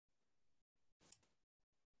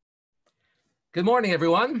Good morning,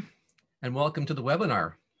 everyone, and welcome to the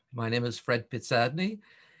webinar. My name is Fred Pizzadney,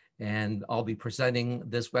 and I'll be presenting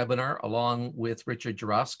this webinar along with Richard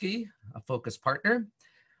Jarofsky, a focus partner.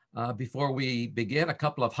 Before we begin, a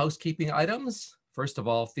couple of housekeeping items. First of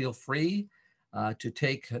all, feel free to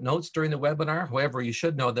take notes during the webinar. However, you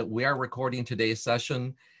should know that we are recording today's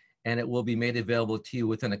session, and it will be made available to you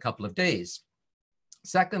within a couple of days.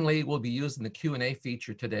 Secondly, we'll be using the Q&A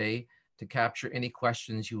feature today to capture any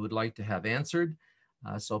questions you would like to have answered.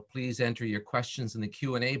 So please enter your questions in the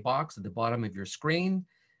Q&A box at the bottom of your screen.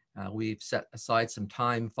 We've set aside some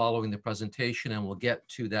time following the presentation, and we'll get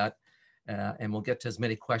to that, and we'll get to as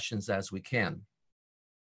many questions as we can.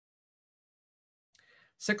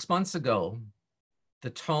 6 months ago,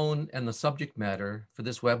 the tone and the subject matter for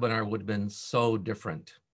this webinar would have been so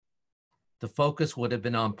different. The focus would have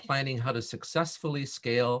been on planning how to successfully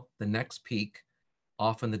scale the next peak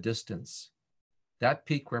off in the distance. That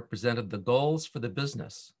peak represented the goals for the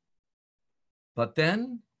business. But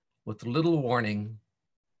then, with little warning,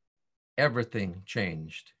 everything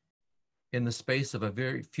changed. In the space of a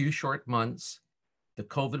very few short months, the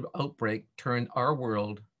COVID outbreak turned our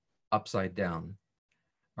world upside down.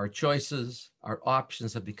 Our choices, our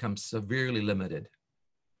options have become severely limited.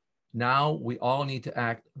 Now we all need to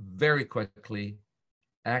act very quickly,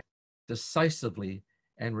 act decisively,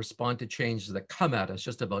 and respond to changes that come at us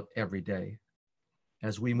just about every day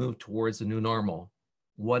as we move towards the new normal,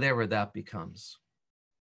 whatever that becomes.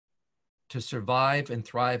 To survive and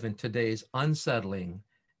thrive in today's unsettling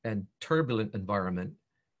and turbulent environment,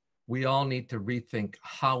 we all need to rethink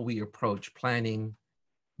how we approach planning,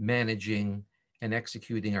 managing, and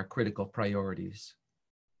executing our critical priorities.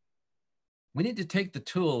 We need to take the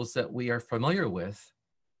tools that we are familiar with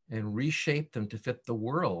and reshape them to fit the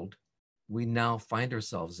world we now find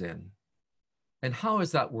ourselves in. And how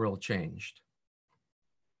has that world changed?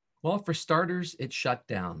 Well, for starters, it shut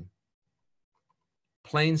down.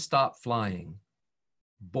 Planes stopped flying.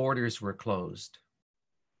 Borders were closed.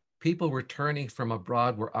 People returning from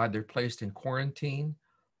abroad were either placed in quarantine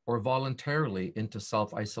or voluntarily into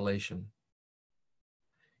self-isolation.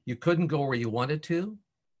 You couldn't go where you wanted to.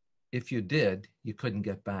 If you did, you couldn't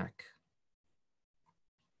get back.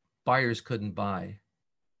 Buyers couldn't buy.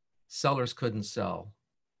 Sellers couldn't sell.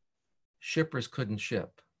 Shippers couldn't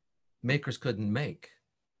ship. Makers couldn't make.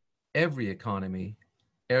 Every economy,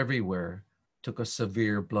 everywhere, took a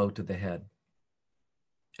severe blow to the head.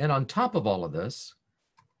 And on top of all of this,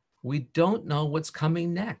 we don't know what's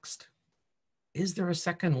coming next. Is there a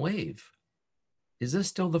second wave? Is this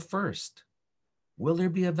still the first? Will there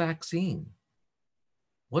be a vaccine?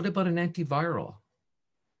 What about an antiviral?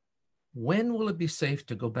 When will it be safe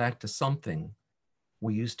to go back to something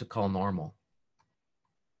we used to call normal?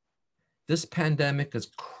 This pandemic is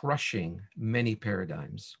crushing many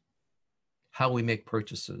paradigms. How we make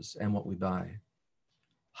purchases and what we buy,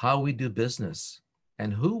 how we do business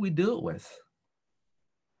and who we do it with,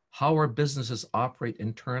 how our businesses operate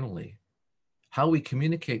internally, how we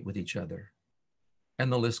communicate with each other,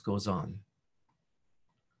 and the list goes on.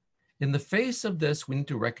 In the face of this, we need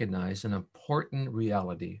to recognize an important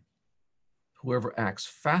reality. Whoever acts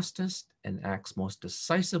fastest and acts most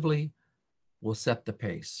decisively will set the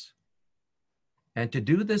pace. And to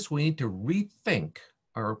do this, we need to rethink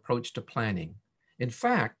our approach to planning. In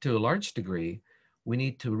fact, to a large degree, we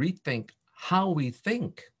need to rethink how we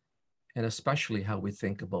think, and especially how we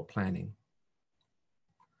think about planning.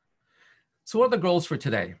 So what are the goals for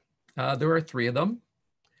today? There are 3 of them,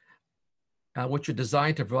 which are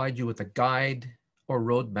designed to provide you with a guide or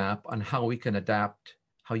roadmap on how you can adapt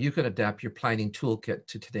your planning toolkit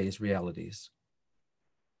to today's realities.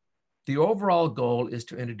 The overall goal is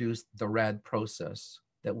to introduce the RAD process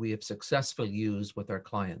that we have successfully used with our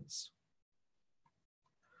clients.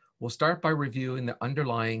 We'll start by reviewing the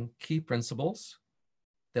underlying key principles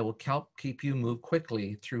that will help keep you move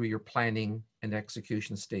quickly through your planning and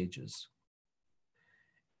execution stages.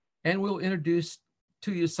 And we'll introduce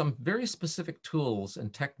to you some very specific tools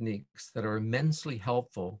and techniques that are immensely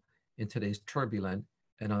helpful in today's turbulent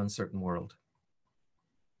and uncertain world.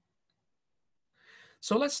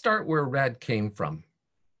 So let's start where RAD came from.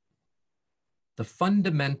 The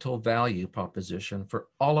fundamental value proposition for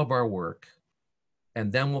all of our work,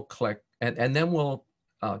 and then we'll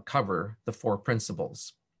cover the 4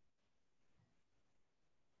 principles.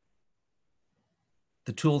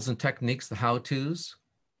 The tools and techniques, the how-tos.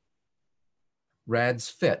 RAD's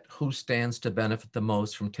fit, who stands to benefit the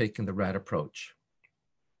most from taking the RAD approach.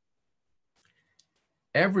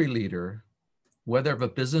 Every leader, whether of a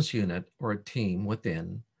business unit or a team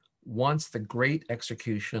within, wants the great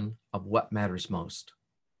execution of what matters most.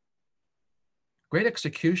 Great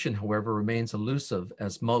execution, however, remains elusive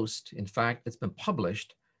as most. In fact, it's been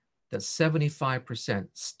published that 75%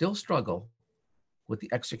 still struggle with the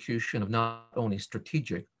execution of not only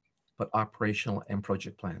strategic, but operational and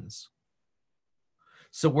project plans.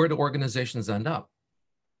 So where do organizations end up?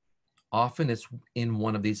 Often it's in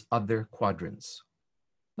one of these other quadrants.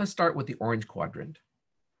 Let's start with the orange quadrant,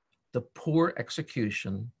 the poor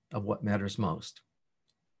execution of what matters most.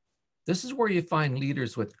 This is where you find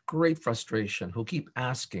leaders with great frustration who keep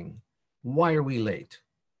asking, why are we late?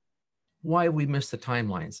 Why we miss the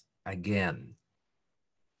timelines again?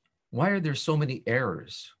 Why are there so many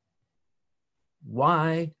errors?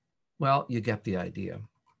 Why? Well, you get the idea.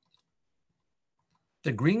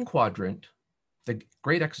 The green quadrant, the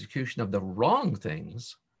great execution of the wrong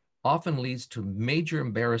things, often leads to major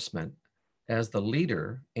embarrassment as the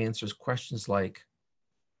leader answers questions like,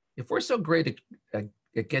 if we're so great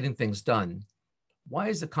at getting things done, why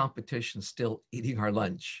is the competition still eating our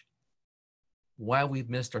lunch? Why we've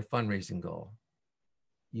missed our fundraising goal?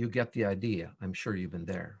 You get the idea. I'm sure you've been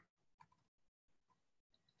there.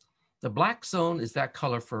 The black zone is that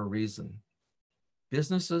color for a reason.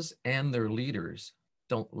 Businesses and their leaders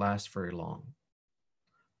don't last very long.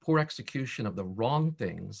 Poor execution of the wrong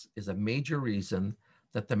things is a major reason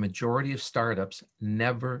that the majority of startups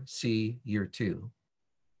never see year 2.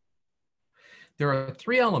 There are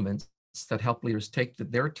 3 elements that help leaders take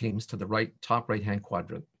their teams to the top right-hand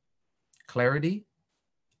quadrant: clarity,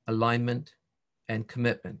 alignment, and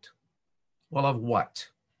commitment. Well, of what?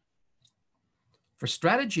 For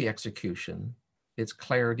strategy execution, it's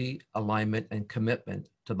clarity, alignment, and commitment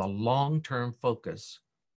to the long-term focus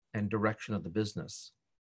and direction of the business.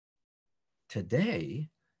 Today,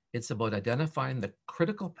 it's about identifying the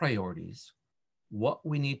critical priorities, what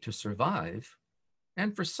we need to survive,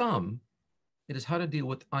 and for some, it is how to deal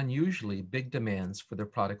with unusually big demands for their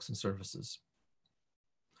products and services.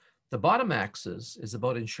 The bottom axis is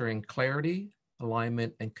about ensuring clarity,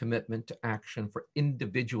 alignment, and commitment to action for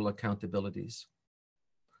individual accountabilities.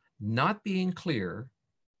 Not being clear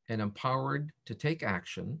and empowered to take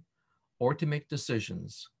action or to make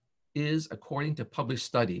decisions is, according to published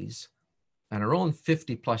studies and our own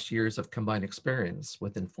 50+ years of combined experience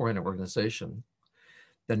within 400 organizations,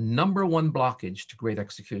 the #1 blockage to great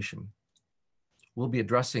execution. We'll be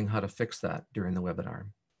addressing how to fix that during the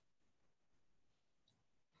webinar.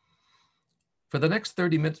 For the next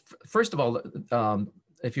 30 minutes, first of all,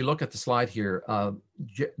 if you look at the slide here,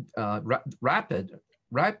 Rapid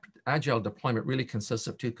Agile Deployment really consists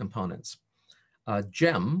of 2 components.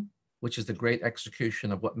 GEM, which is the great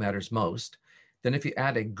execution of what matters most. Then if you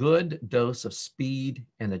add a good dose of speed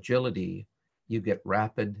and agility, you get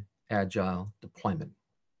Rapid Agile Deployment.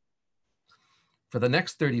 For the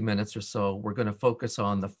next 30 minutes or so, we're going to focus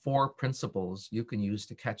on the 4 principles you can use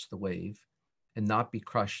to catch the wave and not be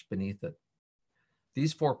crushed beneath it.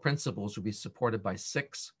 These 4 principles will be supported by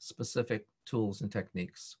 6 specific tools and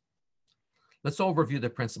techniques. Let's overview the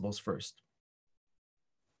principles first.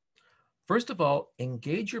 First of all,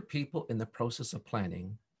 engage your people in the process of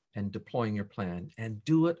planning and deploying your plan, and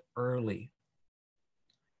do it early.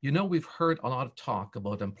 You know, we've heard a lot of talk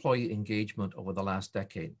about employee engagement over the last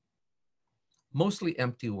decade. Mostly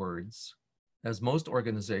empty words, as most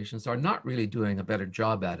organizations are not really doing a better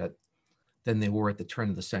job at it than they were at the turn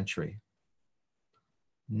of the century.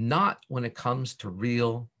 Not when it comes to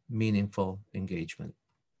real, meaningful engagement.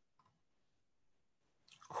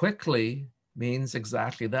 Quickly means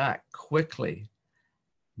exactly that, quickly.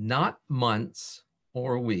 Not months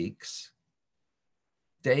or weeks,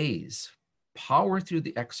 days. Power through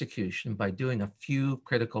the execution by doing a few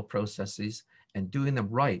critical processes and doing them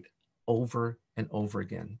right over and over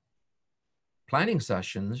again. Planning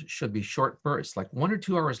sessions should be short bursts, like 1 or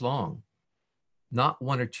 2 hours long, not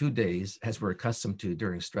 1 or 2 days as we're accustomed to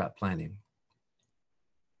during strat planning.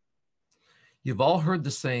 You've all heard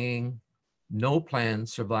the saying, no plan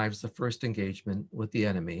survives the first engagement with the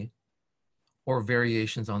enemy, or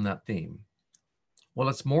variations on that theme. Well,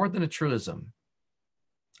 it's more than a truism.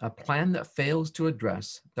 A plan that fails to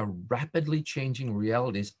address the rapidly changing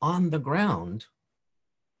realities on the ground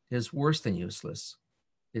is worse than useless.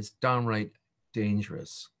 It's downright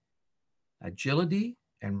dangerous. Agility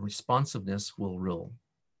and responsiveness will rule.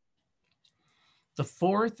 The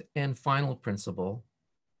 4th and final principle: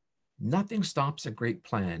 nothing stops a great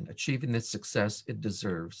plan achieving the success it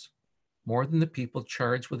deserves more than the people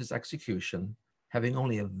charged with its execution having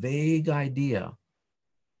only a vague idea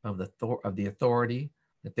of the authority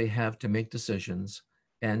that they have to make decisions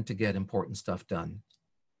and to get important stuff done.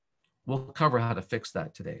 We'll cover how to fix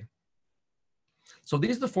that today. So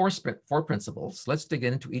these are the 4 principles. Let's dig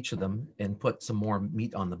into each of them and put some more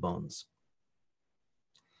meat on the bones.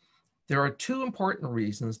 There are two important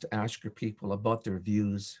reasons to ask your people about their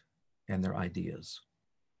views and their ideas.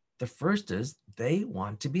 The first is they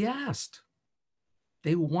want to be asked.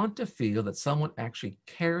 They want to feel that someone actually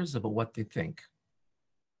cares about what they think.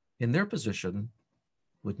 In their position,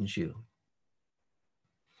 wouldn't you?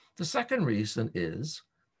 The second reason is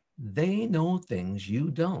they know things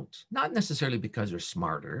you don't, not necessarily because they're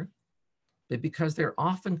smarter, but because they're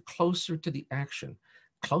often closer to the action,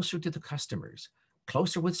 closer to the customers,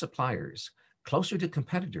 closer with suppliers, closer to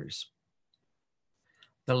competitors.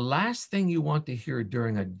 The last thing you want to hear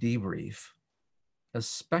during a debrief,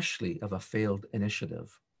 especially of a failed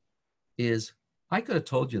initiative, is, I could have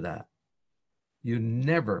told you that. You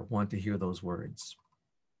never want to hear those words.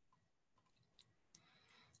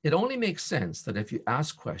 It only makes sense that if you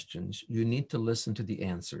ask questions, you need to listen to the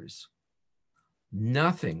answers.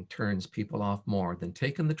 Nothing turns people off more than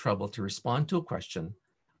taking the trouble to respond to a question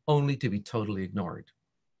only to be totally ignored.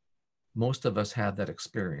 Most of us have that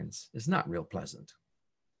experience. It's not real pleasant.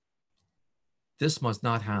 This must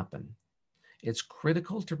not happen. It's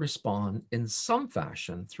critical to respond in some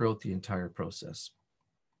fashion throughout the entire process.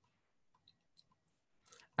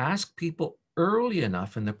 Ask people early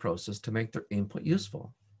enough in the process to make their input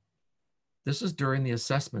useful. This is during the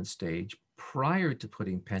assessment stage prior to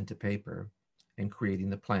putting pen to paper and creating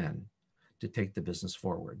the plan to take the business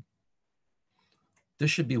forward. This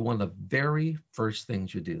should be one of the very first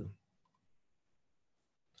things you do.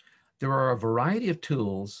 There are a variety of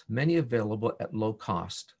tools, many available at low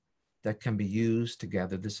cost, that can be used to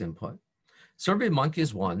gather this input. SurveyMonkey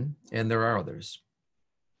is one, and there are others.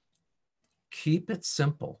 Keep it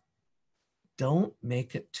simple. Don't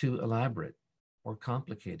make it too elaborate or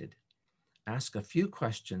complicated. Ask a few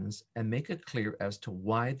questions and make it clear as to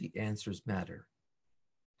why the answers matter.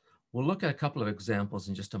 We'll look at a couple of examples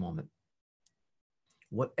in just a moment.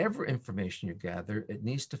 Whatever information you gather, it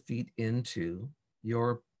needs to feed into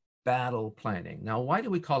your battle planning. Now, why do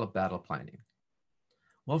we call it battle planning?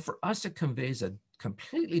 Well, for us, it conveys a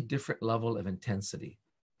completely different level of intensity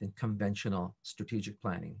than conventional strategic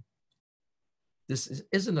planning. This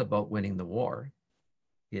isn't about winning the war.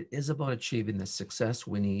 It is about achieving the success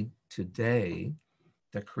we need today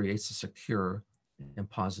that creates a secure and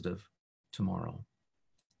positive tomorrow.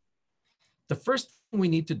 The first thing we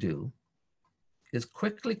need to do is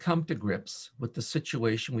quickly come to grips with the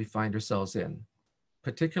situation we find ourselves in,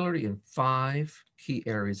 particularly in 5 key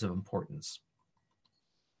areas of importance.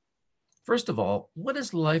 First of all, what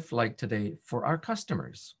is life like today for our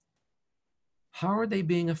customers? How are they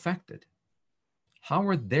being affected? How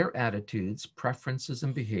are their attitudes, preferences,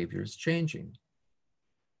 and behaviors changing?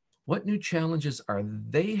 What new challenges are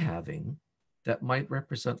they having that might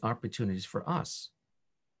represent opportunities for us?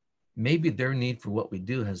 Maybe their need for what we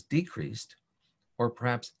do has decreased or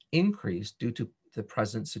perhaps increased due to the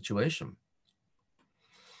present situation.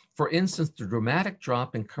 For instance, the dramatic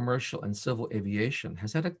drop in commercial and civil aviation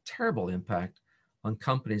has had a terrible impact on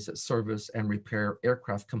companies that service and repair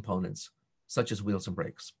aircraft components, such as wheels and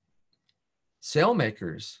brakes.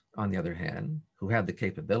 Sailmakers, on the other hand, who have the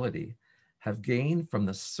capability, have gained from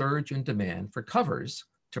the surge in demand for covers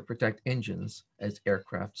to protect engines as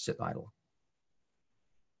aircraft sit idle.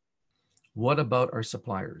 What about our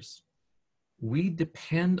suppliers? We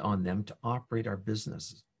depend on them to operate our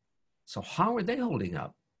businesses. So how are they holding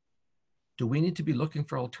up? Do we need to be looking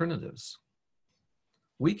for alternatives?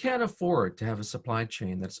 We can't afford to have a supply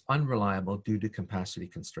chain that's unreliable due to capacity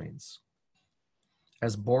constraints.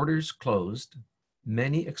 As borders closed,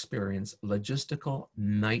 many experience logistical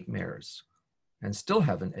nightmares and still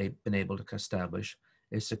haven't been able to establish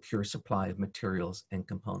a secure supply of materials and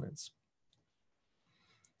components.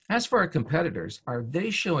 As for our competitors, are they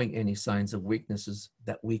showing any signs of weaknesses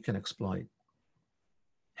that we can exploit?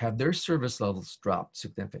 Have their service levels dropped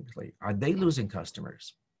significantly? Are they losing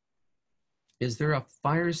customers? Is there a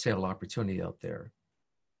fire sale opportunity out there?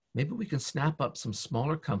 Maybe we can snap up some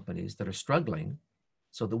smaller companies that are struggling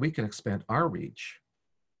so that we can expand our reach.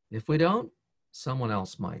 If we don't, someone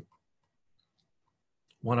else might.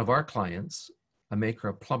 One of our clients, a maker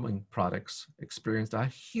of plumbing products, experienced a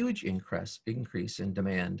huge increase in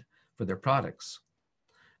demand for their products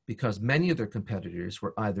because many of their competitors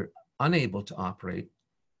were either unable to operate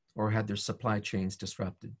or had their supply chains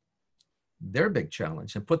disrupted. Their big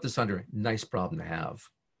challenge, and put this under a nice problem to have,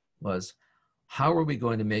 was how are we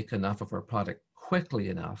going to make enough of our product quickly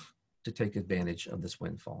enough to take advantage of this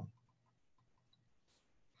windfall?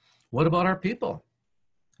 What about our people?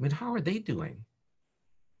 I mean, how are they doing?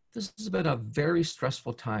 This has been a very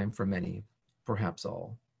stressful time for many, perhaps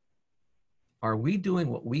all. Are we doing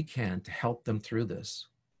what we can to help them through this?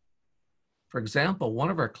 For example, one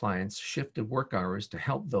of our clients shifted work hours to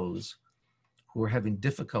help those who are having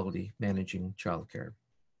difficulty managing childcare.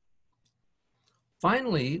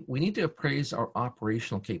 Finally, we need to appraise our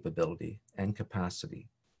operational capability and capacity.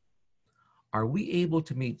 Are we able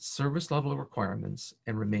to meet service level requirements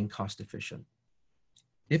and remain cost efficient?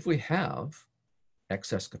 If we have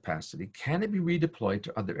excess capacity, can it be redeployed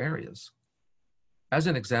to other areas? As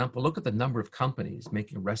an example, look at the number of companies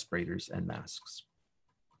making respirators and masks.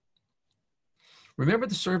 Remember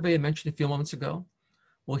the survey I mentioned a few moments ago?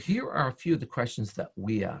 Well, here are a few of the questions that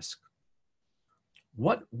we ask.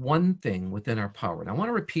 What one thing within our power, and I want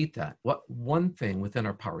to repeat that, what one thing within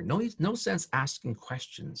our power, no sense asking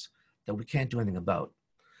questions that we can't do anything about.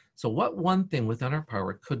 So what one thing within our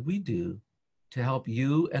power could we do to help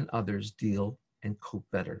you and others deal and cope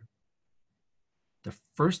better? The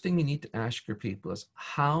first thing you need to ask your people is,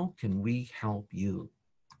 how can we help you?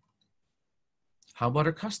 How about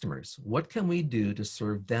our customers? What can we do to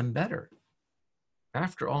serve them better?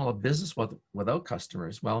 After all, a business without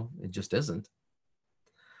customers, well, it just isn't.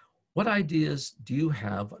 What ideas do you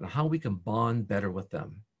have on how we can bond better with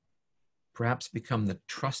them? Perhaps become the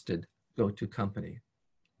trusted go-to company,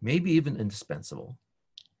 maybe even indispensable.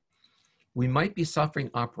 We might be suffering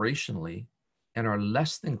operationally, and our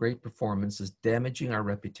less than great performance is damaging our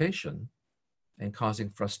reputation and causing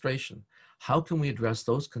frustration. How can we address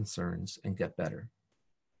those concerns and get better?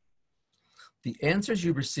 The answers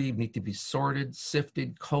you receive need to be sorted,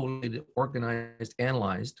 sifted, collated, organized,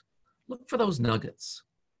 analyzed. Look for those nuggets,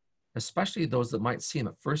 especially those that might seem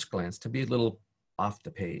at first glance to be a little off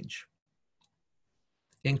the page.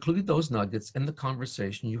 Include those nuggets in the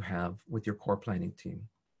conversation you have with your core planning team.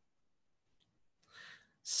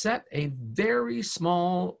 Set a very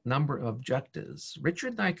small number of objectives.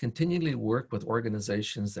 Richard and I continually work with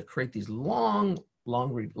organizations that create these long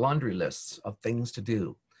laundry lists of things to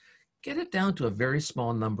do. Get it down to a very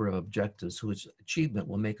small number of objectives whose achievement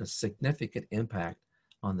will make a significant impact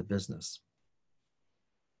on the business.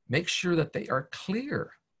 Make sure that they are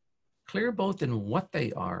clear both in what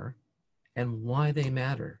they are and why they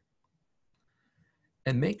matter.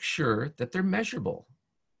 And make sure that they're measurable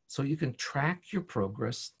so you can track your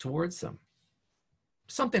progress towards them.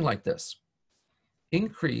 Something like this: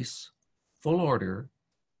 increase full order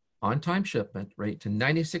on-time shipment rate to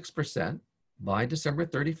 96% by December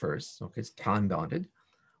 31st, okay, it's time bounded,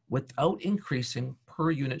 without increasing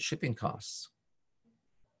per unit shipping costs.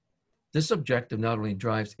 This objective not only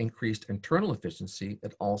drives increased internal efficiency,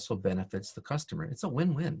 it also benefits the customer. It's a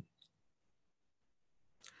win-win.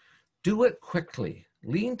 Do it quickly.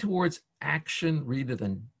 Lean towards action rather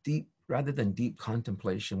than deep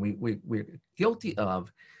contemplation. We're guilty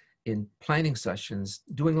of, in planning sessions,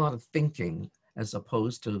 doing a lot of thinking as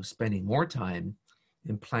opposed to spending more time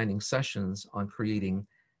in planning sessions on creating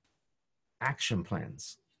action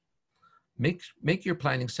plans. Make your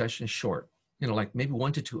planning session short, like maybe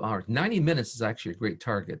 1 to 2 hours. 90 minutes is actually a great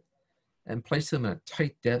target, and place them in a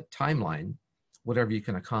tight timeline, whatever you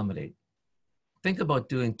can accommodate. Think about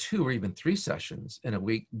doing 2 or even 3 sessions in a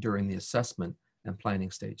week during the assessment and planning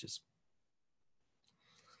stages.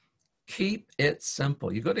 Keep it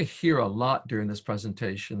simple. You're going to hear a lot during this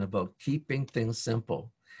presentation about keeping things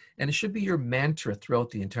simple, and it should be your mantra throughout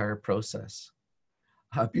the entire process.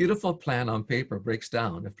 A beautiful plan on paper breaks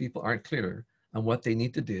down if people aren't clear on what they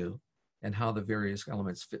need to do and how the various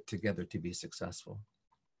elements fit together to be successful.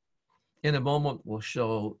 In a moment, we'll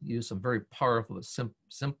show you some very powerful,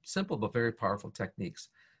 simple but very powerful techniques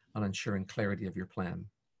on ensuring clarity of your plan.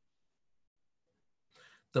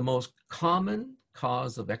 The most common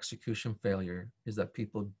cause of execution failure is that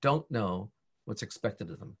people don't know what's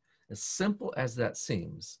expected of them. As simple as that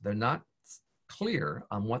seems, they're not clear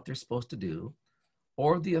on what they're supposed to do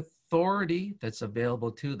or the authority that's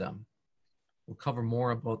available to them. We'll cover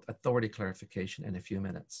more about authority clarification in a few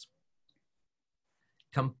minutes.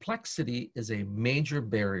 Complexity is a major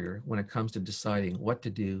barrier when it comes to deciding what to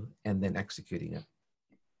do and then executing it.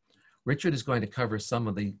 Richard is going to cover some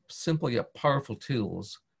of the simple yet powerful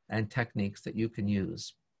tools and techniques that you can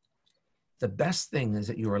use. The best thing is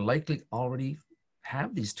that you are likely already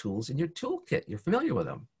have these tools in your toolkit. You're familiar with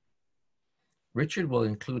them. Richard will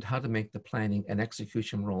include how to make the planning and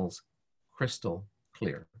execution roles crystal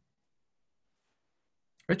clear.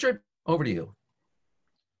 Richard, over to you.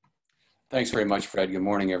 Thanks very much, Fred. Good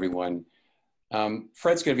morning, everyone.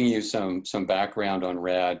 Fred's giving you some background on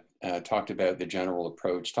RAD, talked about the general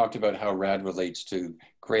approach, talked about how RAD relates to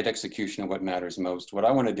great execution of what matters most. What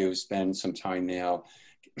I want to do is spend some time now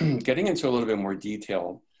getting into a little bit more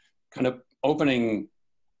detail, kind of opening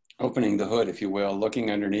the hood, if you will,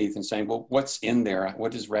 looking underneath and saying, well, what's in there?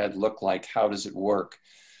 What does RAD look like? How does it work?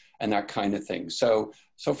 and that kind of thing. So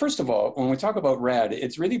first of all, when we talk about RAD,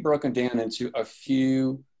 it's really broken down into a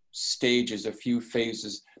few stages, a few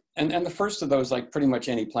phases. And the first of those, like pretty much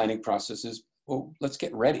any planning process, is, well, let's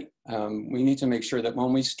get ready. We need to make sure that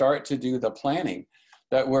when we start to do the planning,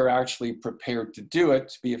 that we're actually prepared to do it,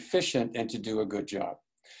 to be efficient, and to do a good job.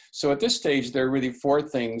 So at this stage, there are really four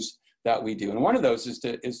things that we do. And one of those is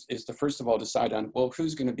to first of all decide on, well,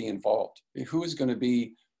 who's going to be involved? Who is going to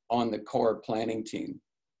be on the core planning team?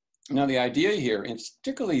 Now, the idea here, and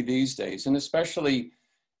particularly these days, and especially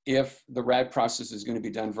if the RAD process is going to be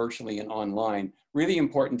done virtually and online, really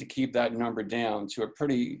important to keep that number down to a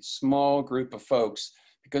pretty small group of folks,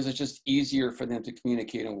 because it's just easier for them to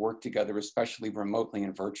communicate and work together, especially remotely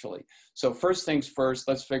and virtually. So first things first,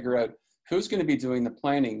 let's figure out who's going to be doing the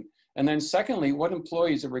planning. And then secondly, what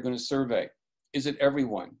employees are we going to survey? Is it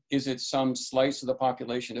everyone? Is it some slice of the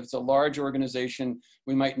population? If it's a large organization,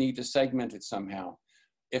 we might need to segment it somehow.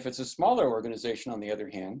 If it's a smaller organization, on the other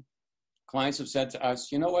hand, clients have said to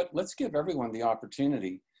us, you know what, let's give everyone the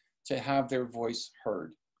opportunity to have their voice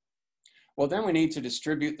heard. Well, then we need to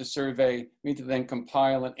distribute the survey. We need to then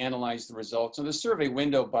compile and analyze the results. So the survey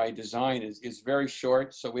window by design is very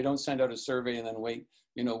short. So we don't send out a survey and then wait,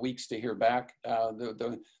 weeks to hear back.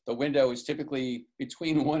 The window is typically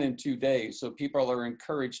between 1 and 2 days. So people are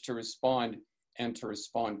encouraged to respond, and to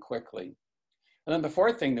respond quickly. And then the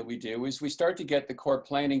fourth thing that we do is we start to get the core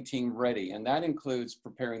planning team ready. And that includes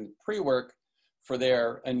preparing the pre-work for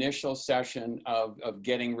their initial session of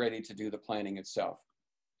getting ready to do the planning itself.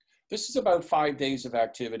 This is about 5 days of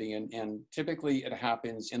activity, and typically it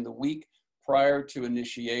happens in the week prior to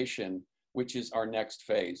initiation, which is our next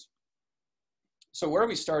phase. So where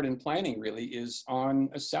we start in planning really is on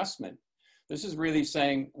assessment. This is really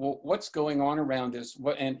saying, well, what's going on around us,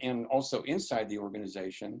 and also inside the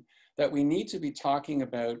organization, that we need to be talking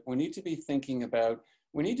about, we need to be thinking about,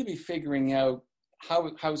 we need to be figuring out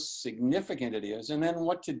how significant it is, and then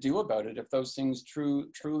what to do about it if those things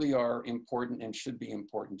truly are important and should be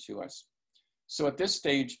important to us. So at this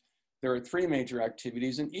stage, there are 3 major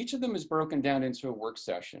activities, and each of them is broken down into a work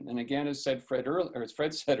session. And again, as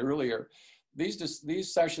Fred said earlier,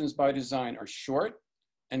 these sessions by design are short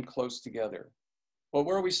and close together. Well,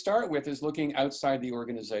 where we start with is looking outside the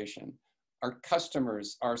organization, our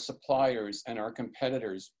customers, our suppliers, and our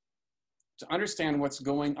competitors, to understand what's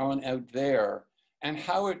going on out there and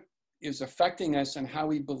how it is affecting us and how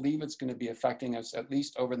we believe it's going to be affecting us, at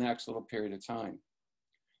least over the next little period of time.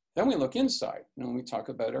 Then we look inside, and we talk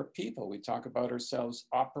about our people, we talk about ourselves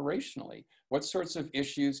operationally. What sorts of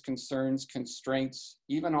issues, concerns, constraints,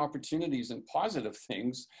 even opportunities and positive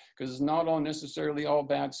things, because it's not all necessarily all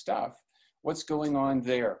bad stuff. What's going on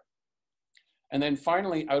there? And then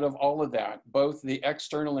finally, out of all of that, both the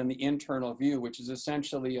external and the internal view, which is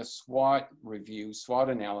essentially a SWOT review, SWOT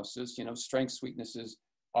analysis, strengths, weaknesses,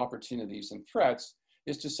 opportunities, and threats,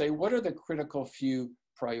 is to say, what are the critical few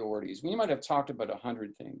priorities? We might have talked about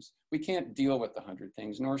 100 things. We can't deal with 100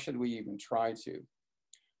 things, nor should we even try to.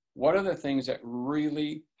 What are the things that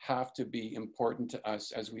really have to be important to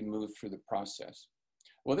us as we move through the process?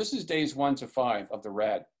 Well, this is days 1 to 5 of the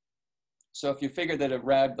RAD. So if you figure that a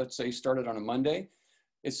RAD, let's say, started on a Monday,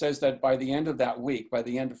 it says that by the end of that week, by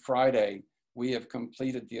the end of Friday, we have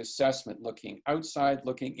completed the assessment, looking outside,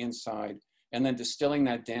 looking inside, and then distilling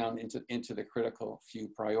that down into the critical few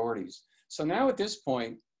priorities. So now at this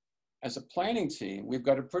point, as a planning team, we've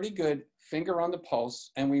got a pretty good finger on the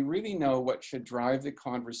pulse, and we really know what should drive the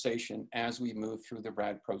conversation as we move through the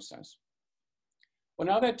RAD process. Well,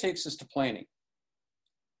 now that takes us to planning.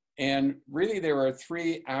 And really there are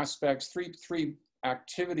 3 aspects, three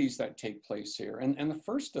activities that take place here. And the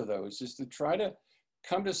first of those is to try to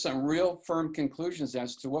come to some real firm conclusions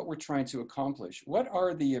as to what we're trying to accomplish. What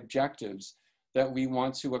are the objectives that we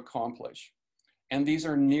want to accomplish? And these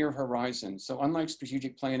are near horizon. So unlike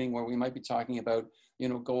strategic planning, where we might be talking about,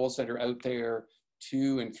 goals that are out there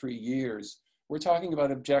 2 and 3 years, we're talking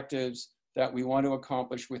about objectives that we want to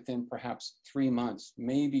accomplish within perhaps 3 months,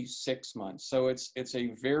 maybe 6 months. So it's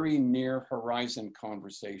a very near horizon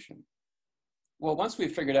conversation. Well, once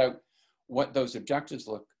we've figured out what those objectives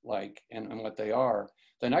look like and what they are,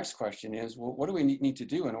 the next question is, well, what do we need to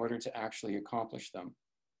do in order to actually accomplish them?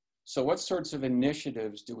 So what sorts of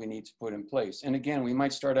initiatives do we need to put in place? And again, we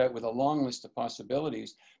might start out with a long list of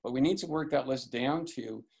possibilities, but we need to work that list down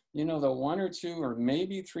to, the 1 or 2 or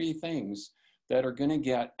maybe 3 things that are going to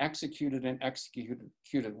get executed and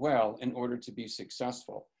executed well in order to be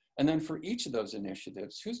successful. And then for each of those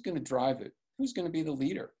initiatives, who's going to drive it? Who's going to be the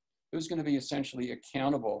leader? Who's going to be essentially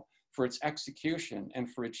accountable for its execution and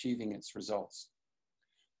for achieving its results?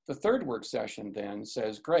 The third work session then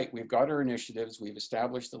says, great, we've got our initiatives, we've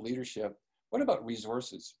established the leadership. What about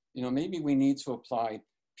resources? You know, maybe we need to apply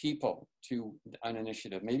people to an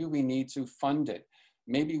initiative. Maybe we need to fund it.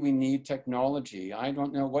 Maybe we need technology. I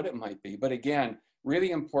don't know what it might be. But again,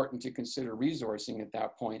 really important to consider resourcing at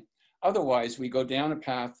that point. Otherwise, we go down a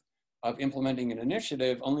path of implementing an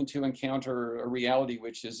initiative only to encounter a reality,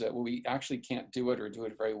 which is that we actually can't do it or do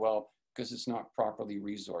it very well because it's not properly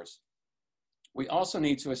resourced. We also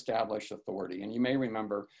need to establish authority. And you may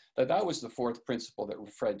remember that that was the fourth principle that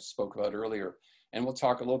Fred spoke about earlier. And we'll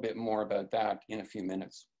talk a little bit more about that in a few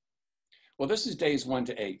minutes. Well, this is days 1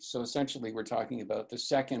 to 8. So essentially we're talking about the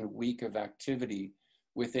second week of activity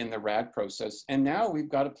within the RAD process. And now we've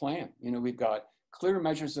got a plan. You know, we've got clear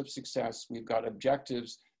measures of success. We've got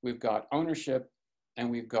objectives. We've got ownership, and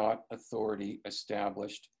we've got authority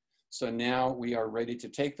established. So now we are ready to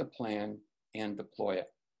take the plan and deploy it.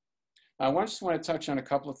 Now, I just want to touch on a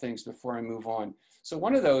couple of things before I move on. So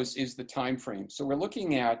one of those is the time frame. So we're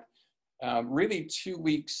looking at really 2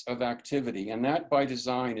 weeks of activity, and that by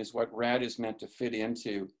design is what RAD is meant to fit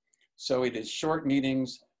into. So it is short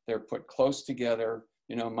meetings, they're put close together,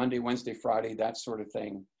 you know, Monday, Wednesday, Friday, that sort of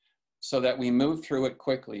thing, so that we move through it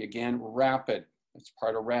quickly. Again, rapid, it's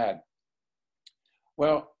part of RAD.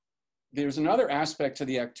 Well, there's another aspect to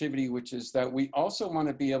the activity, which is that we also want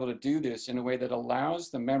to be able to do this in a way that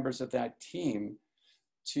allows the members of that team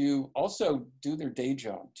to also do their day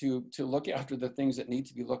job, to look after the things that need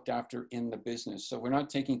to be looked after in the business. So we're not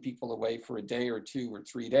taking people away for a day or 2 or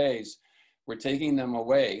 3 days. We're taking them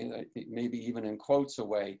away, maybe even in quotes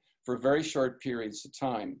away, for very short periods of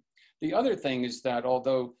time. The other thing is that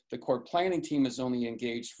although the core planning team is only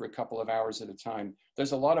engaged for a couple of hours at a time,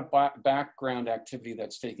 there's a lot of background activity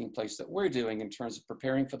that's taking place that we're doing in terms of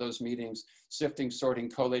preparing for those meetings, sifting, sorting,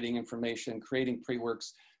 collating information, creating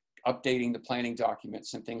pre-works, updating the planning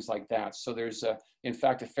documents and things like that. So there's, in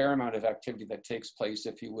fact, a fair amount of activity that takes place,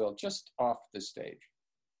 if you will, just off the stage.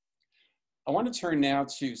 I want to turn now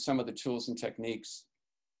to some of the tools and techniques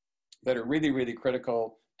that are really, really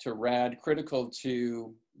critical to RAD, critical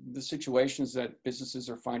to the situations that businesses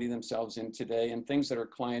are finding themselves in today, and things that our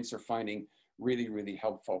clients are finding really, really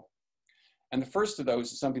helpful. And the first of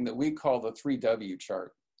those is something that we call the 3W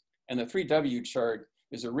chart. And the 3W chart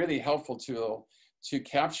is a really helpful tool to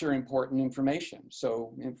capture important information.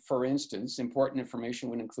 So for instance, important information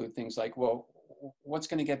would include things like, well, what's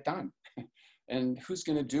going to get done? And who's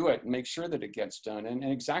going to do it and make sure that it gets done, and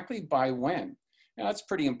exactly by when. Now, that's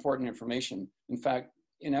pretty important information. In fact,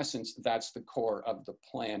 in essence, that's the core of the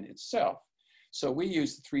plan itself. So we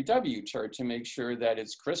use the 3W chart to make sure that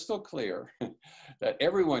it's crystal clear that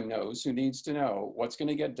everyone knows who needs to know what's going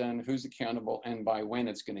to get done, who's accountable, and by when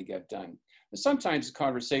it's going to get done. And sometimes the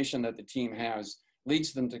conversation that the team has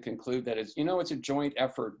leads them to conclude that it's, you know, it's a joint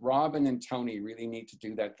effort. Robin and Tony really need to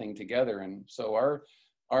do that thing together. And so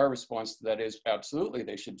our response to that is absolutely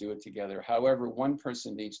they should do it together. However, one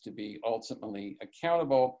person needs to be ultimately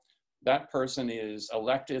accountable. That person is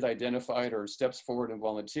elected, identified, or steps forward and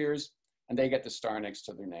volunteers, and they get the star next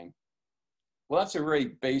to their name. Well, that's a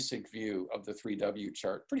very basic view of the 3W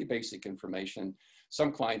chart, pretty basic information.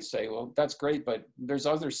 Some clients say, well, that's great, but there's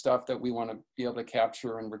other stuff that we want to be able to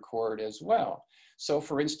capture and record as well. So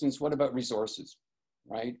for instance, what about resources,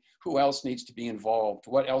 right? Who else needs to be involved?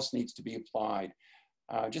 What else needs to be applied?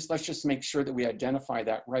 Let's just make sure that we identify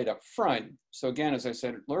that right up front. So again, as I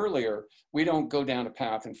said earlier, we don't go down a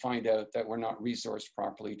path and find out that we're not resourced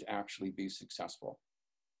properly to actually be successful.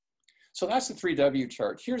 So that's the 3W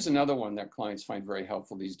chart. Here's another one that clients find very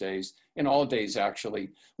helpful these days, in all days actually.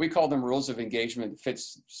 We call them rules of engagement. It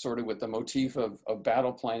fits sort of with the motif of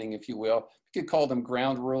battle planning, if you will. You could call them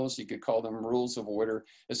ground rules. You could call them rules of order.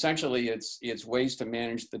 Essentially, it's ways to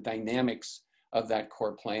manage the dynamics of that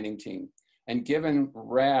core planning team. And given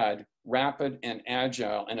RAD, Rapid and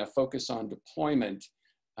Agile, and a focus on deployment,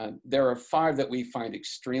 there are 5 that we find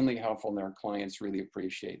extremely helpful and our clients really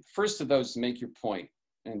appreciate. First of those is make your point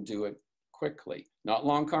and do it quickly. Not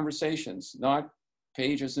long conversations, not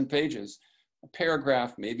pages and pages. A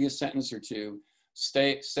paragraph, maybe a sentence or 2.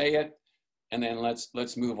 Say it, and then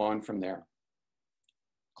let's move on from there.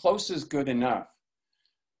 Close is good enough.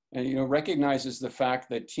 And you know, recognizes the fact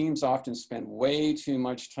that teams often spend way too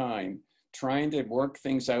much time trying to work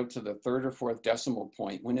things out to the 3rd or 4th decimal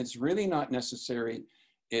point when it's really not necessary.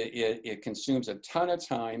 It consumes a ton of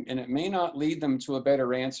time, and it may not lead them to a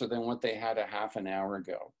better answer than what they had a half an hour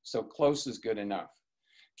ago. So close is good enough.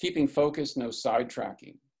 Keeping focus, no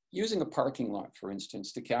sidetracking. Using a parking lot, for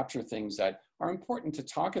instance, to capture things that are important to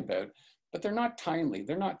talk about, but they're not timely.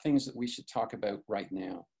 They're not things that we should talk about right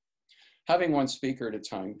now. Having one speaker at a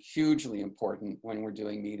time, hugely important when we're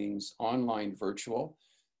doing meetings online, virtual,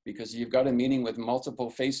 because you've got a meeting with multiple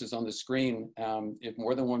faces on the screen. If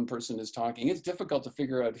more than one person is talking, it's difficult to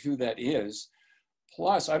figure out who that is.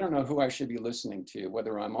 Plus, I don't know who I should be listening to,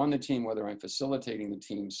 whether I'm on the team, whether I'm facilitating the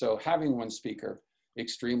team. So having one speaker,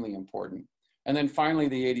 extremely important. And then finally,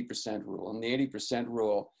 the 80% rule. And the 80%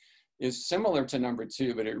 rule is similar to number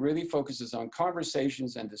 2, but it really focuses on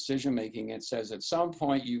conversations and decision-making. It says at some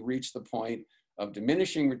point you reach the point of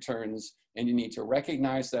diminishing returns, and you need to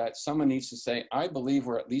recognize that. Someone needs to say, I believe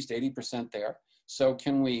we're at least 80% there. So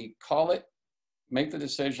can we call it, make the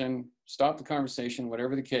decision, stop the conversation,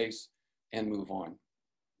 whatever the case, and move on.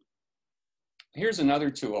 Here's another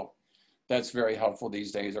tool that's very helpful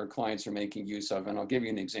these days our clients are making use of, and I'll give you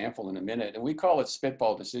an example in a minute. And we call it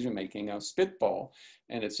spitball decision-making. Now, spitball,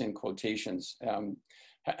 and it's in quotations,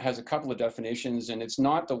 has a couple of definitions, and it's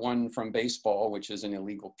not the one from baseball, which is an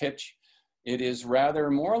illegal pitch. It is rather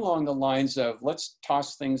more along the lines of, let's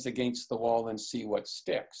toss things against the wall and see what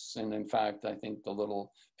sticks. And in fact, I think the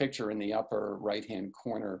little picture in the upper right-hand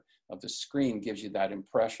corner of the screen gives you that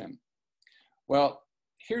impression. Well,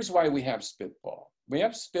 here's why we have spitball. We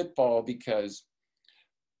have spitball because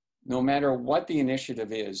no matter what the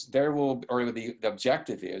initiative is, or the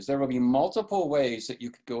objective is, there will be multiple ways that you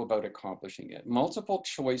could go about accomplishing it, multiple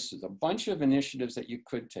choices, a bunch of initiatives that you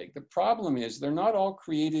could take. The problem is they're not all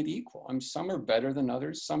created equal. I mean, some are better than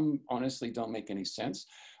others. Some honestly don't make any sense.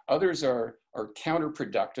 Others are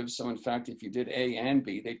counterproductive. So in fact, if you did A and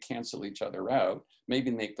B, they'd cancel each other out,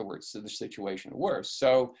 maybe make the situation worse.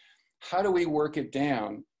 So how do we work it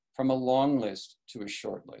down from a long list to a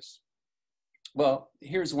short list? Well,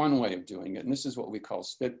 here's one way of doing it, and this is what we call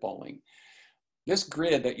spitballing. This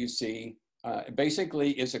grid that you see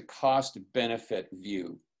basically is a cost-benefit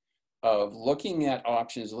view of looking at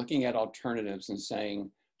options, looking at alternatives and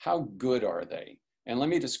saying, how good are they? And let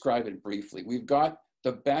me describe it briefly. We've got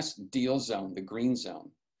the best deal zone, the green zone.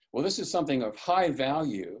 Well, this is something of high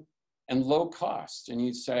value and low cost. And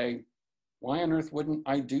you'd say, why on earth wouldn't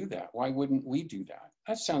I do that? Why wouldn't we do that?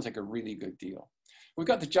 That sounds like a really good deal. We've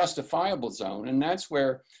got the justifiable zone, and that's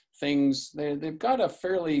where things, they've got a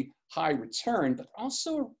fairly high return, but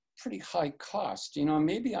also pretty high cost. You know,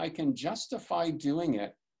 maybe I can justify doing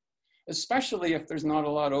it, especially if there's not a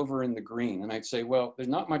lot over in the green. And I'd say, well, there's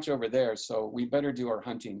not much over there, so we better do our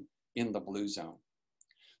hunting in the blue zone.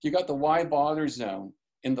 You got the why bother zone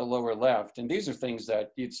in the lower left, and these are things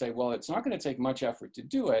that you'd say, well, it's not going to take much effort to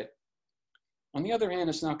do it. On the other hand,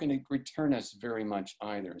 it's not going to return us very much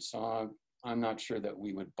either. So I'm not sure that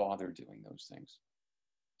we would bother doing those things.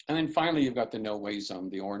 And then finally, you've got the no way zone,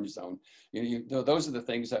 the orange zone. Those are the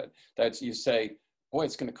things that you say, boy,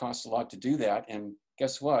 it's going to cost a lot to do that. And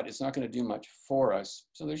guess what? It's not going to do much for us.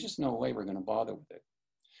 So there's just no way we're going to bother with it.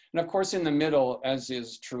 And of course, in the middle, as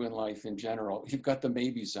is true in life in general, you've got the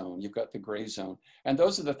maybe zone, you've got the gray zone. And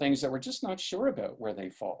those are the things that we're just not sure about where they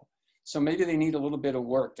fall. So maybe they need a little bit of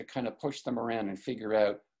work to kind of push them around and figure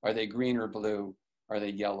out, are they green or blue? Are they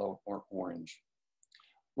yellow or orange?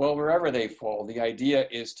 Well, wherever they fall, the idea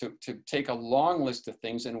is to take a long list of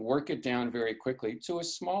things and work it down very quickly to a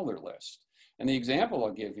smaller list. And the example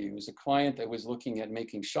I'll give you is a client that was looking at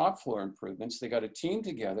making shop floor improvements. They got a team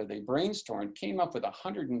together, they brainstormed, came up with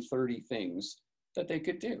 130 things that they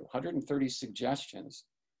could do, 130 suggestions.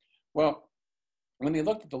 Well, when they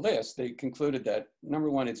looked at the list, they concluded that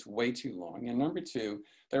number one, it's way too long. And number two,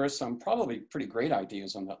 there are some probably pretty great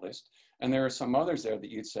ideas on that list. And there are some others there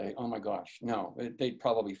that you'd say, oh my gosh, no, they'd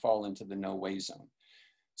probably fall into the no way zone.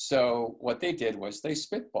 So what they did was they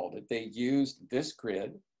spitballed it. They used this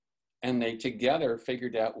grid and they together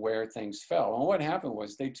figured out where things fell. And what happened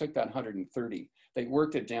was they took that 130, they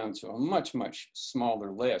worked it down to a much, much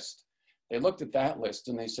smaller list. They looked at that list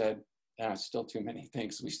and they said, still too many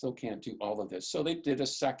things. We still can't do all of this. So they did a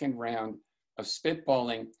second round of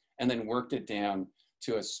spitballing and then worked it down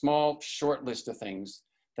to a small, short list of things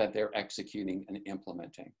that they're executing and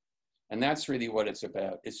implementing. And that's really what it's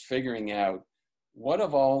about. It's figuring out what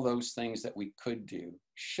of all those things that we could do,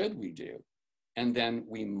 should we do, and then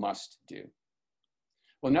we must do.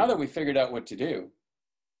 Well, now that we figured out what to do,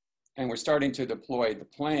 and we're starting to deploy the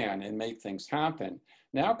plan and make things happen,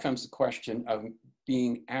 now comes the question of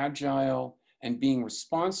being agile and being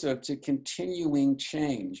responsive to continuing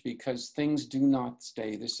change, because things do not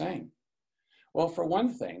stay the same. Well, for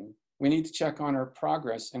one thing, we need to check on our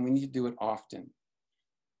progress and we need to do it often.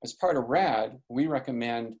 As part of RAD, we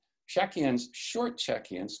recommend check-ins, short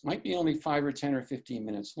check-ins, might be only 5 or 10 or 15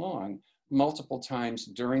 minutes long, multiple times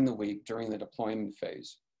during the week, during the deployment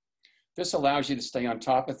phase. This allows you to stay on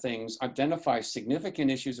top of things, identify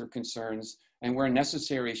significant issues or concerns, and where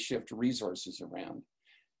necessary, shift resources around.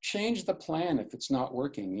 Change the plan if it's not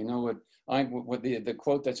working. You know what the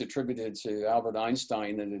quote that's attributed to Albert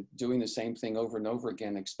Einstein, that doing the same thing over and over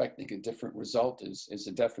again, expecting a different result is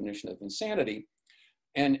the definition of insanity.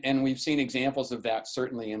 And we've seen examples of that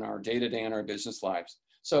certainly in our day-to-day in our business lives.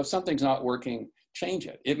 So if something's not working, change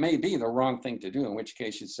it. It may be the wrong thing to do, in which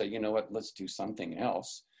case you say, you know what, let's do something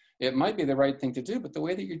else. It might be the right thing to do, but the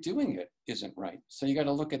way that you're doing it isn't right. So you got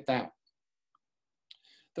to look at that.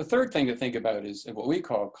 The third thing to think about is what we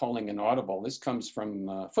call calling an audible. This comes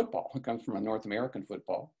from football. It comes from North American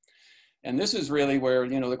football. And this is really where,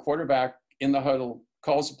 you know, the quarterback in the huddle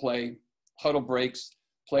calls a play, huddle breaks,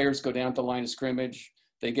 players go down to the line of scrimmage,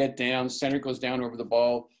 they get down, center goes down over the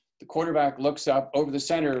ball. The quarterback looks up over the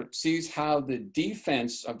center, sees how the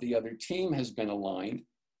defense of the other team has been aligned,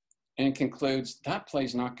 and concludes that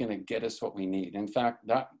play's not going to get us what we need. In fact,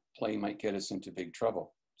 that play might get us into big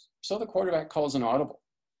trouble. So the quarterback calls an audible.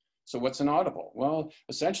 So what's an audible? Well,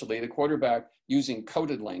 essentially the quarterback, using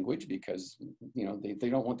coded language, because you know they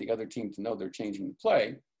don't want the other team to know they're changing the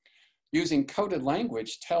play, using coded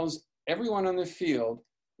language tells everyone on the field,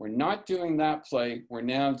 we're not doing that play, we're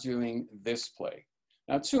now doing this play.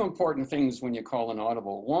 Now, two important things when you call an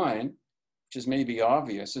audible. One, which is maybe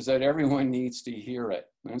obvious, is that everyone needs to hear it.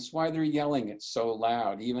 That's why they're yelling it so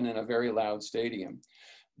loud, even in a very loud stadium.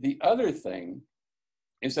 The other thing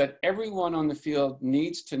is that everyone on the field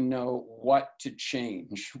needs to know what to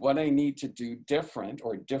change, what I need to do different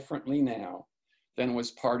or differently now than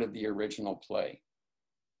was part of the original play.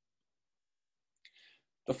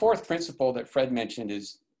 The fourth principle that Fred mentioned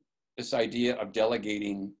is this idea of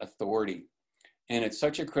delegating authority. And it's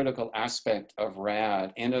such a critical aspect of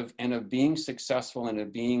RAD and of being successful and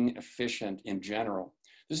of being efficient in general.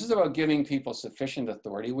 This is about giving people sufficient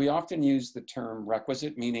authority. We often use the term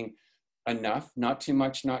requisite, meaning enough, not too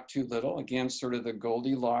much, not too little. Again, sort of the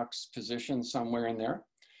Goldilocks position somewhere in there.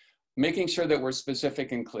 Making sure that we're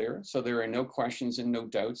specific and clear, so there are no questions and no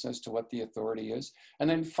doubts as to what the authority is. And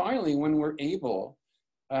then finally, when we're able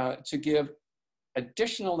to give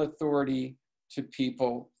additional authority to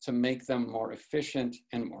people to make them more efficient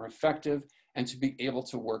and more effective and to be able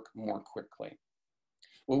to work more quickly.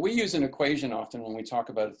 Well, we use an equation often when we talk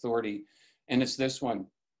about authority, and it's this one. It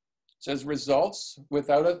says results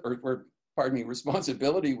without,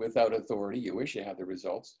 responsibility without authority, you wish you had the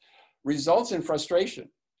results, results in frustration.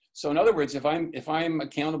 So in other words, if I'm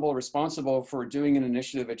accountable, responsible for doing an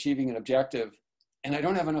initiative, achieving an objective, and I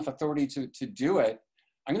don't have enough authority to do it,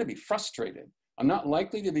 I'm going to be frustrated. I'm not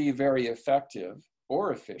likely to be very effective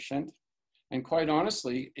or efficient. And quite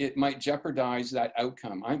honestly, it might jeopardize that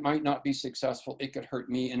outcome. I might not be successful. It could hurt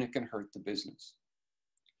me and it can hurt the business.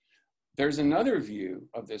 There's another view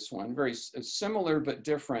of this one, very similar but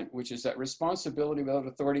different, which is that responsibility without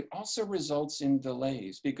authority also results in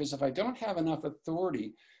delays. Because if I don't have enough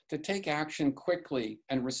authority to take action quickly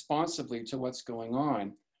and responsibly to what's going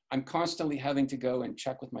on, I'm constantly having to go and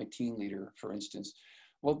check with my team leader, for instance.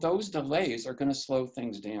 Well, those delays are going to slow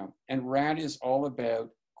things down. And RAD is all about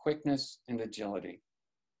quickness and agility.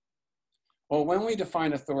 Well, when we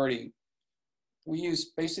define authority, we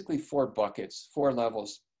use basically 4 buckets, 4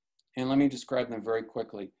 levels. And let me describe them very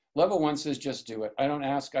quickly. Level 1 says, just do it. I don't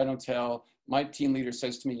ask, I don't tell. My team leader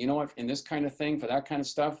says to me, you know what, in this kind of thing, for that kind of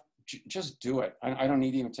stuff, just do it. I don't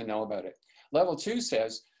need even to know about it. Level 2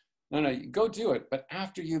 says, no, go do it. But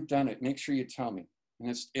after you've done it, make sure you tell me. And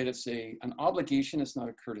it's an obligation, it's not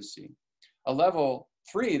a courtesy. A level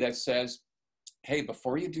 3 that says, hey,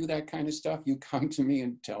 before you do that kind of stuff, you come to me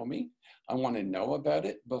and tell me. I want to know about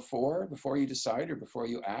it before you decide or before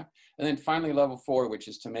you act. And then finally, level 4, which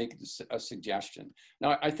is to make a suggestion.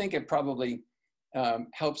 Now, I think it probably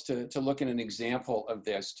helps to look at an example of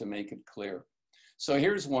this to make it clear. So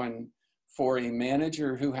here's one for a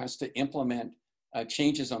manager who has to implement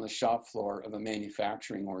changes on the shop floor of a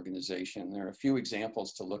manufacturing organization. There are a few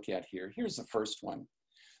examples to look at here. Here's the first one.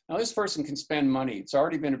 Now, this person can spend money. It's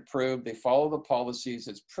already been approved. They follow the policies.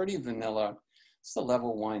 It's pretty vanilla. It's the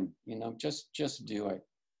level 1, you know, just do it.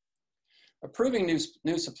 Approving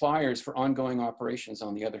new suppliers for ongoing operations,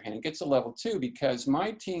 on the other hand, gets a level 2 because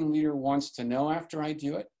my team leader wants to know after I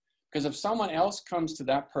do it. Because if someone else comes to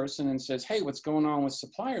that person and says, hey, what's going on with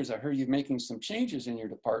suppliers? I heard you're making some changes in your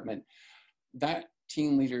department. That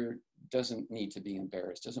team leader doesn't need to be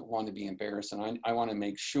embarrassed, doesn't want to be embarrassed. And I want to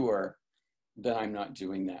make sure that I'm not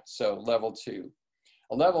doing that. So level 2.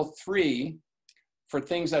 A level 3, for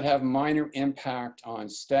things that have minor impact on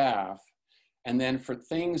staff, and then for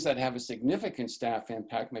things that have a significant staff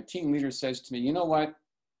impact, my team leader says to me, you know what,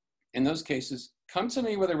 in those cases, come to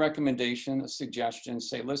me with a recommendation, a suggestion,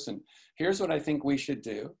 say, listen, here's what I think we should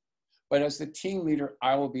do. But as the team leader,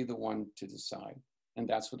 I will be the one to decide. And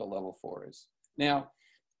that's what a level 4 is. Now,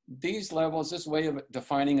 these levels, this way of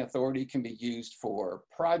defining authority can be used for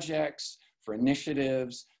projects, for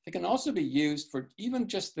initiatives. It can also be used for even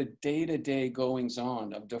just the day-to-day goings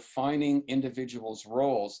on of defining individuals'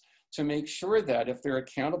 roles to make sure that if they're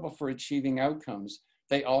accountable for achieving outcomes,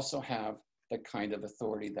 they also have the kind of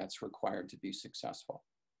authority that's required to be successful.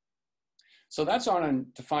 So that's on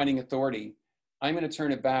defining authority. I'm going to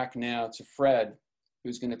turn it back now to Fred,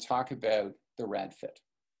 who's going to talk about the RAD fit.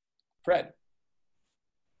 Fred.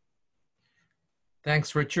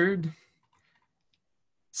 Thanks, Richard.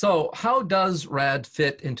 So how does RAD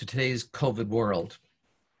fit into today's COVID world?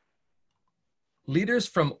 Leaders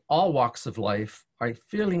from all walks of life are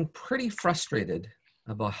feeling pretty frustrated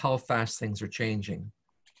about how fast things are changing.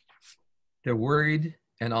 They're worried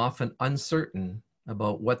and often uncertain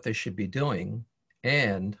about what they should be doing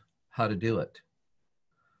and how to do it.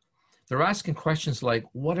 They're asking questions like,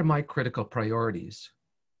 what are my critical priorities?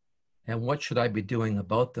 And what should I be doing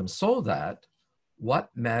about them so that what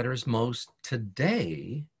matters most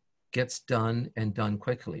today gets done and done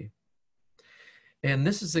quickly? And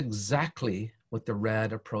this is exactly what the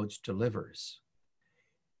RAD approach delivers.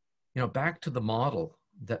 You know, back to the model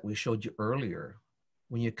that we showed you earlier,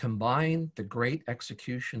 when you combine the great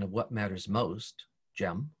execution of what matters most,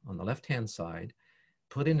 GEM on the left-hand side,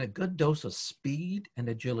 put in a good dose of speed and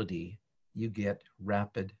agility, you get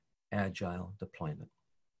rapid agile deployment.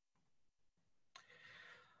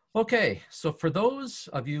 Okay, so for those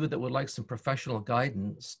of you that would like some professional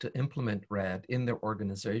guidance to implement RAD in their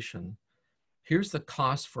organization, here's the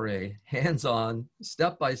cost for a hands-on,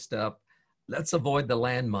 step-by-step, let's avoid the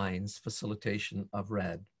landmines facilitation of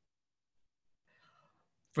RAD.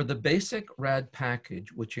 For the basic RAD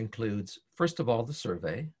package, which includes, first of all, the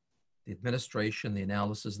survey, the administration, the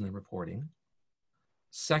analysis, and the reporting.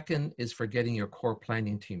 Second is for getting your core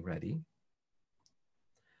planning team ready.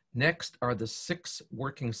 Next are the 6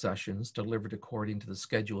 working sessions delivered according to the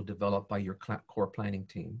schedule developed by your core planning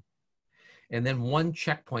team. And then 1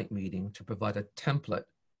 checkpoint meeting to provide a template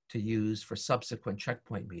to use for subsequent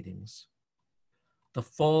checkpoint meetings. The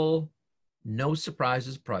full, no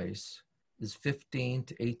surprises price is $15,000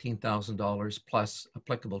 to $18,000 plus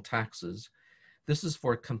applicable taxes. This is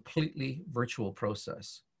for a completely virtual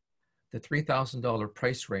process. The $3,000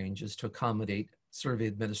 price range is to accommodate survey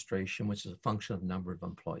administration, which is a function of number of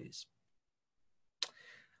employees.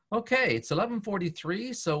 Okay, it's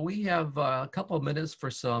 11:43, so we have a couple of minutes for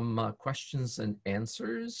some questions and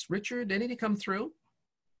answers. Richard, any to come through?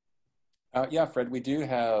 Yeah, Fred, we do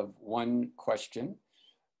have one question,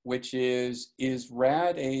 which is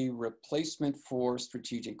RAD a replacement for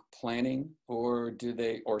strategic planning, or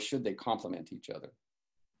should they complement each other?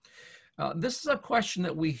 This is a question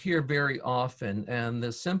that we hear very often, and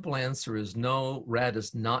the simple answer is no, RAD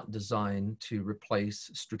is not designed to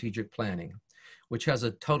replace strategic planning, which has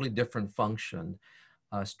a totally different function.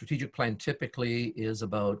 Strategic plan typically is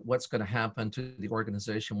about what's going to happen to the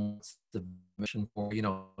organization, what's the mission for,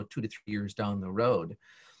 2 to 3 years down the road.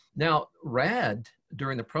 Now, RAD,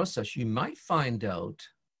 during the process, you might find out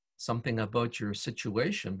something about your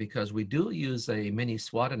situation because we do use a mini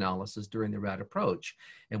SWOT analysis during the RAD approach.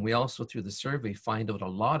 And we also, through the survey, find out a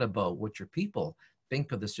lot about what your people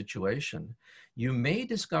think of the situation. You may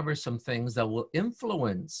discover some things that will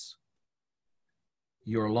influence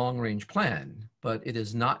your long-range plan, but it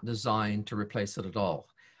is not designed to replace it at all.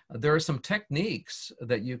 There are some techniques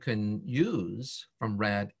that you can use from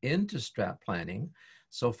RAD into strat planning.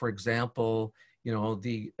 So for example,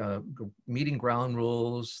 the meeting ground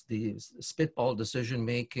rules, the spitball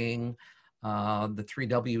decision-making, the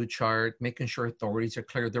 3W chart, making sure authorities are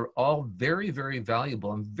clear. They're all very, very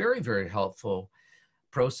valuable and very, very helpful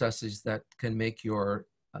processes that can make your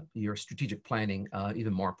strategic planning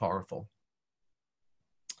even more powerful.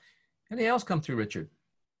 Anything else come through, Richard?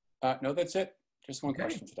 No, that's it. Just one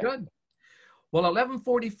question today. Good. Well,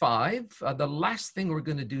 11:45, the last thing we're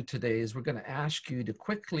going to do today is we're going to ask you to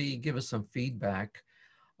quickly give us some feedback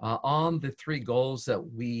on the 3 goals that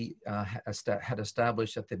we had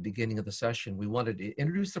established at the beginning of the session. We wanted to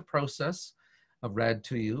introduce the process of RAD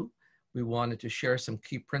to you. We wanted to share some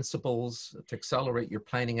key principles to accelerate your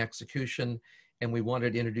planning execution, and we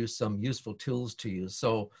wanted to introduce some useful tools to you.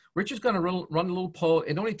 So Richard's going to run a little poll.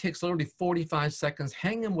 It only takes literally 45 seconds.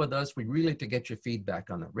 Hang in with us. We really like to get your feedback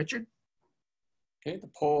on that. Richard? Okay,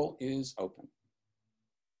 the poll is open.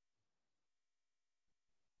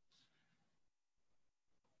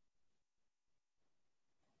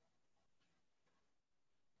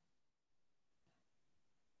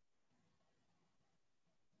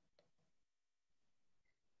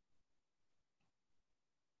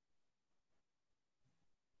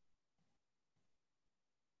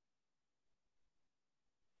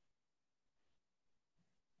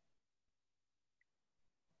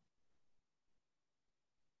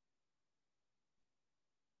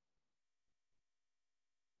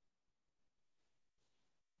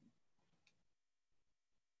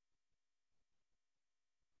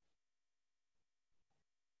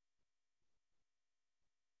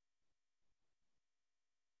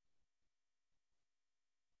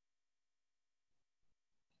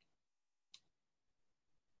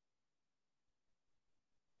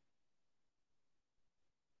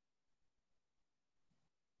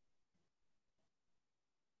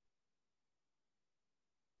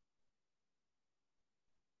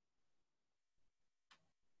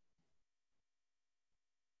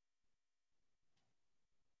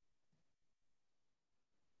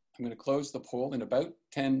 I'm going to close the poll in about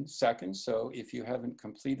 10 seconds. So if you haven't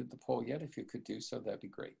completed the poll yet, if you could do so, that'd be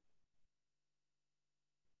great.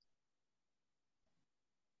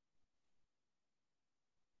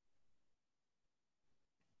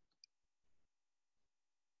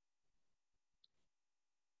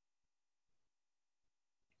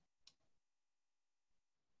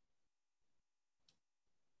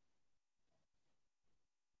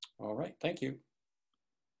 All right, thank you.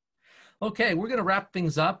 Okay, we're going to wrap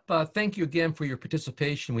things up. Thank you again for your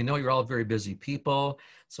participation. We know you're all very busy people.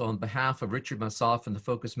 So on behalf of Richard, myself, and the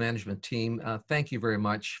Focus Management team, thank you very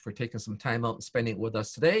much for taking some time out and spending it with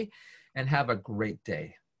us today, and have a great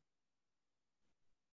day.